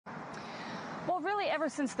Really, ever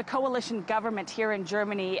since the coalition government here in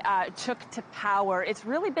Germany took to power, it's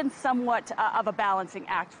really been somewhat of a balancing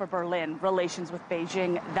act for Berlin, relations with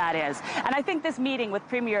Beijing, that is. And I think this meeting with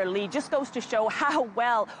Premier Li just goes to show how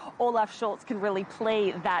well Olaf Scholz can really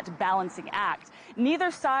play that balancing act. Neither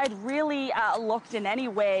side really looked in any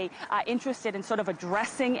way interested in sort of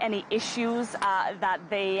addressing any issues that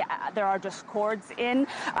there are discords in.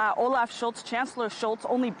 Olaf Scholz, Chancellor Scholz,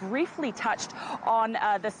 only briefly touched on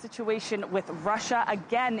the situation with Russia,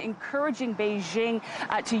 again encouraging Beijing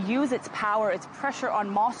to use its power, its pressure on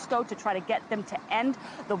Moscow to try to get them to end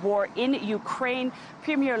the war in Ukraine.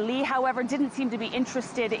 Premier Li, however, didn't seem to be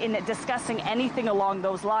interested in discussing anything along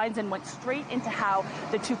those lines and went straight into how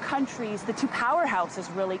the two countries, the two powerhouses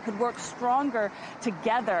really, could work stronger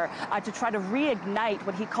together to try to reignite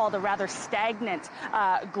what he called a rather stagnant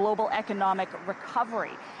global economic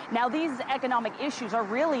recovery. Now, these economic issues are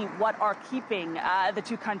really what are keeping the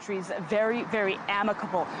two countries very, very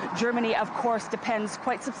amicable. Germany, of course, depends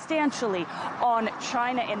quite substantially on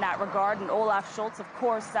China in that regard, and Olaf Scholz, of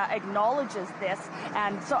course, acknowledges this.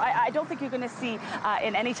 And so I don't think you're going to see,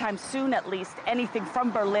 in any time soon at least, anything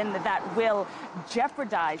from Berlin that will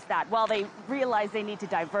jeopardize that. While they realize they need to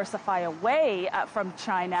diversify away from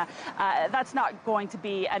China, that's not going to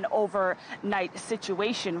be an overnight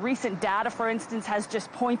situation. Recent data, for instance, has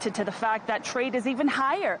just pointed to the fact that trade is even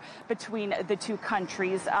higher between the two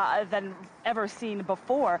countries than ever seen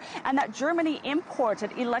before, and that Germany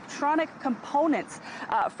imported electronic components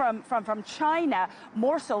from China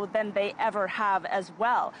more so than they ever have as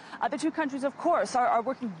well. The two countries, of course, are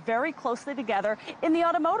working very closely together in the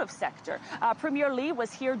automotive sector. Premier Li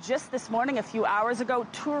was here just this morning, a few hours ago,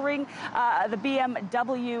 touring the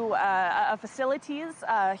BMW facilities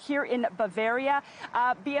here in Bavaria.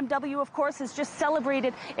 BMW, of course, has just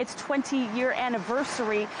celebrated its 20-year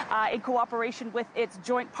anniversary in cooperation with its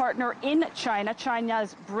joint partner in China,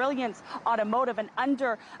 China's Brilliance Automotive. And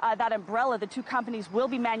under that umbrella, the two companies will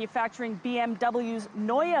be manufacturing BMW's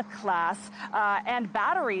Neue class and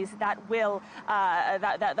batteries that will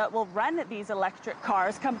run these electric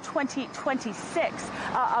cars come 2026.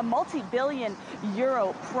 A multi-billion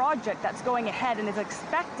euro project that's going ahead and is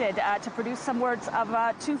expected to produce somewhere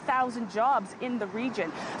of 2,000 jobs in the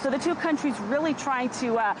region. So the two countries really trying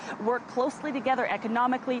to work closely together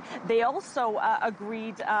economically. They also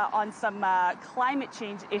agreed on some climate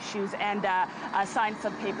change issues and signed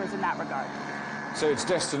some papers in that regard. So it's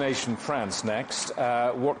destination France next.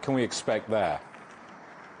 What can we expect there?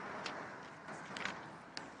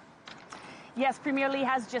 Yes, Premier Li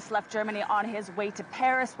has just left Germany on his way to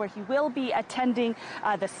Paris, where he will be attending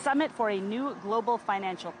the summit for a new global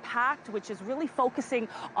financial pact, which is really focusing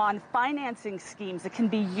on financing schemes that can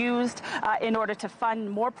be used in order to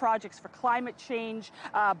fund more projects for climate change,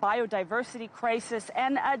 biodiversity crisis,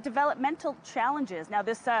 and developmental challenges. Now,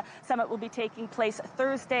 this summit will be taking place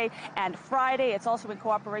Thursday and Friday. It's also in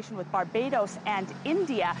cooperation with Barbados and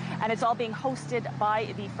India, and it's all being hosted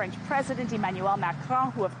by the French President, Emmanuel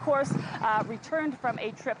Macron, who, of course, returned from a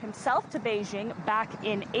trip himself to Beijing back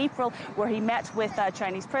in April, where he met with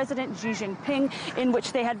Chinese President Xi Jinping, in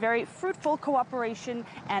which they had very fruitful cooperation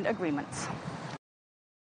and agreements.